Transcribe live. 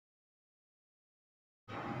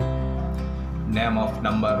Name of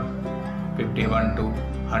number 51 to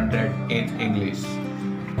 100 in English.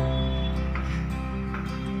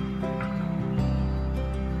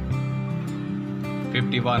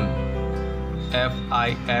 "51.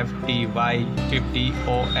 F-I-F-T-Y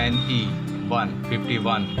 50-O-N-E 1.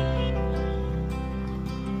 51.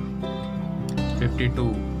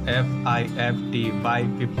 "52. F-I-F-T-Y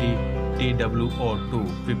 50 T-W-O 2.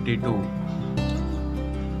 52.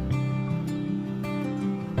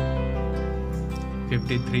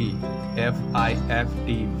 "53.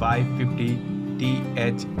 F-I-F-T-Y 50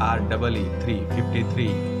 T-H-R-E-E 3.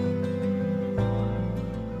 53.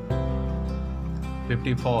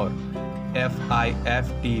 "54.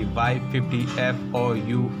 F-I-F-T-Y 50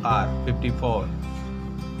 F-O-U-R 54.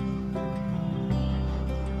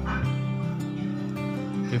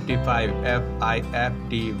 "55.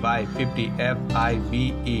 F-I-F-T-Y 50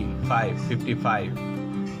 F-I-V-E 5. 55.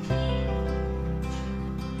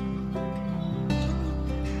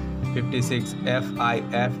 "56.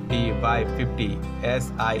 F-I-F-T-Y 50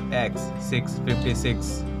 S-I-X 6.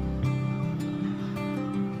 56.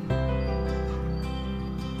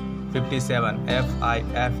 "57.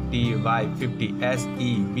 F-I-F-T-Y 50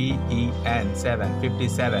 S-E-V-E-N 7.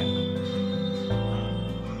 57.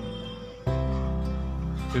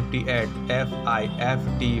 "58.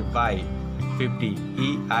 F-I-F-T-Y 50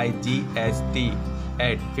 E-I-G-H-T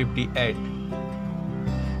 8. 58.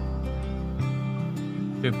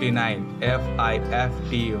 "59.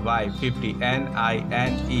 F-I-F-T-Y 50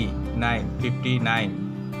 N-I-N-E 9. 59.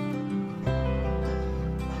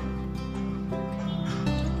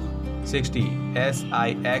 "60.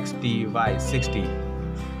 S-I-X-T-Y 60.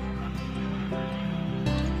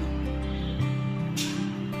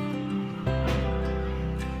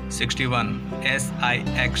 "61.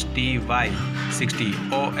 S-I-X-T-Y 60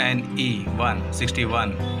 O-N-E 1.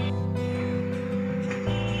 61.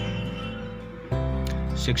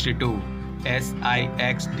 "62.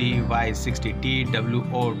 S-I-X-T-Y 60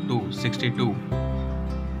 T-W-O 2. 62.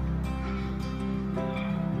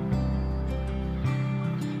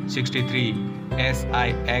 "63.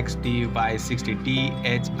 S-I-X-T-Y 60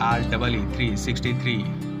 T-H-R-E-E 3. 63.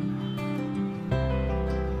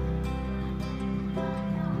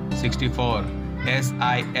 "64.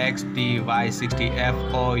 S-I-X-T-Y 60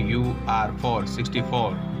 F-O-U-R 4.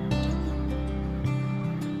 64.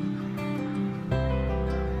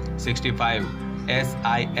 "65.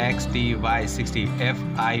 S-I-X-T-Y 60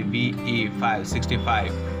 F-I-V-E 5.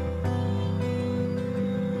 65.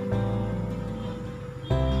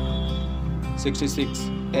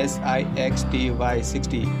 "66. S-I-X-T-Y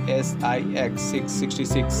 60 S-I-X 6.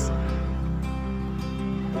 66.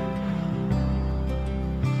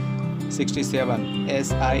 "67.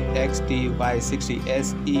 S-I-X-T-Y 60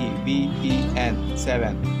 S-E-V-E-N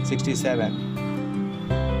 7. 67.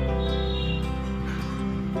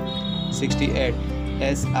 "68.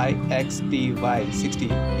 S-I-X-T-Y 60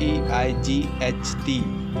 E-I-G-H-T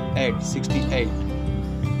 8. 68.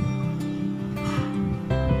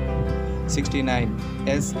 "69.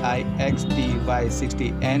 S-I-X-T-Y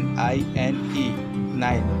 60 N-I-N-E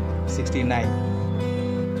 9. 69.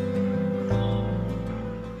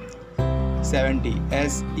 "70.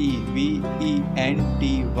 S-E-V-E-N-T-Y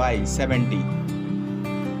 70.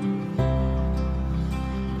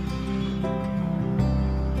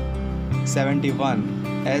 "71.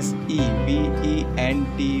 S-E-V-E-N-T-Y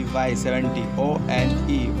 70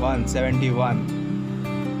 O-N-E 1. 71.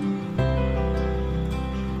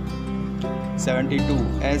 "72.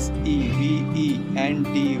 S-E-V-E-N-T-Y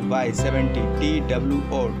 70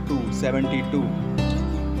 T-W-O 2. 72.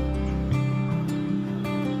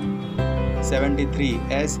 "73.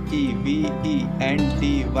 S-E-V-E-N-T-Y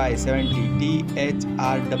 70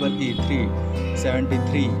 T-H-R-E-E 3.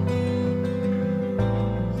 73.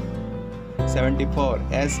 "74.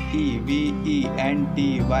 S-E-V-E-N-T-Y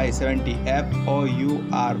 70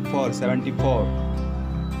 F-O-U-R 4. 74.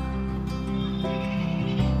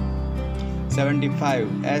 "75.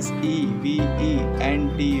 S-E-V-E-N-T-Y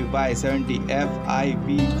 70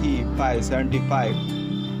 F-I-V-E 5. 75.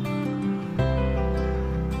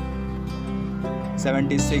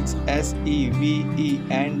 "76. S-E-V-E-N-T-Y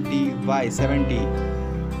 70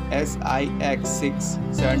 S-I-X 6.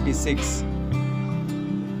 76.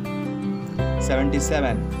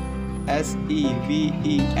 "77.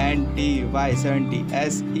 S-E-V-E-N-T-Y 70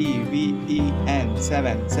 S-E-V-E-N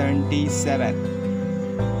 7. 77.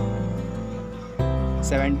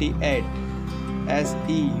 "78.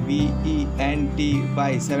 S-E-V-E-N-T-Y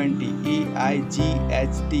 70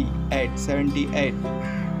 E-I-G-H-T 8. 78.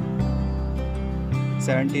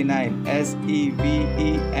 79. S-E-V-E-N-T-Y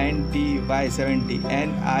 70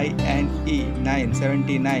 N-I-N-E 9.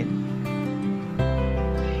 79.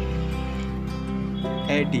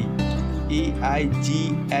 80.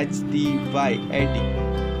 EIGHTY 80.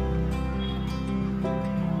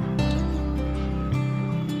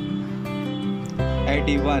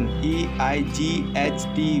 81. EIGHTY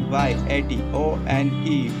 80.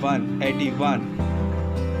 ONE 1 81.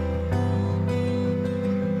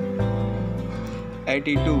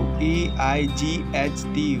 82. EIGHTY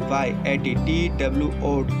 80.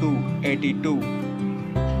 TWO2 82.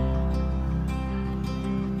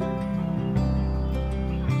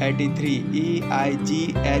 83.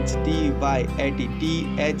 EIGHTY 80.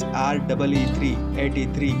 THREE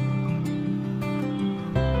 83.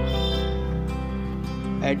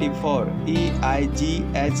 84. EIGHTY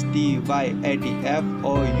 80.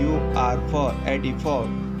 FOUR 84.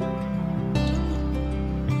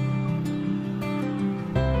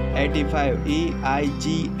 85.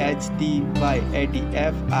 EIGHTY 80.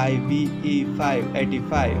 FIVE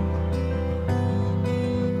 85.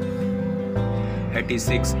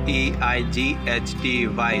 86. EIGHTY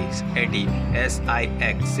 80.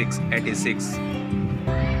 SIX 86.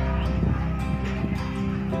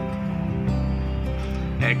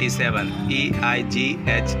 87. EIGHTY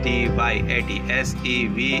 80.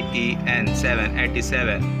 SEVEN 7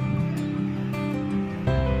 87.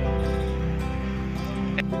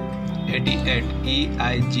 88.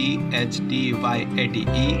 EIGHTY 80.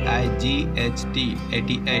 EIGHT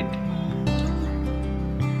 88.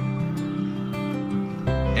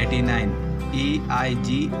 89.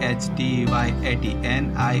 EIGHTY 80.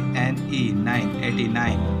 NINE 9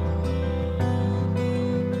 89.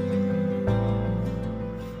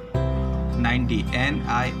 90.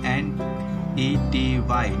 NINETY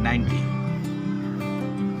 90.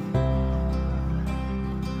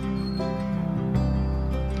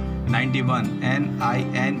 91.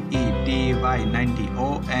 NINETY 90.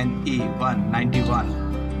 ONE 1 91.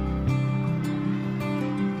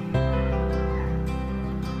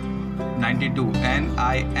 92.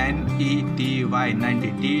 NINETY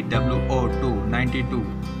 90. TWO2 92.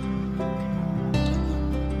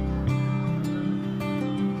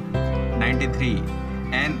 93.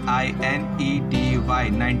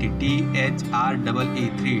 NINETY 90.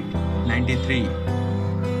 THREE 93.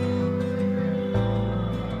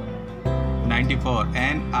 94.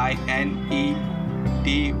 NINETY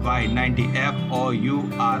 90.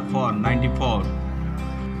 FOUR 94.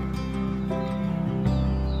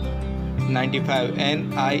 95.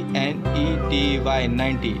 NINETY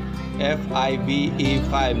 90.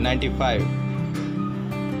 FIVE 95.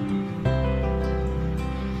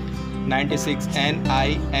 96.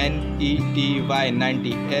 NINETY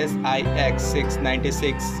 90. SIX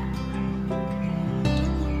 96.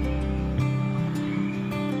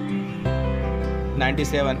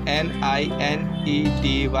 97.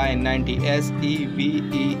 NINETY 90.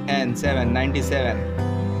 SEVEN 7 97.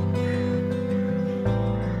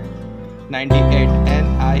 98.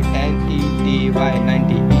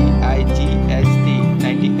 NINETY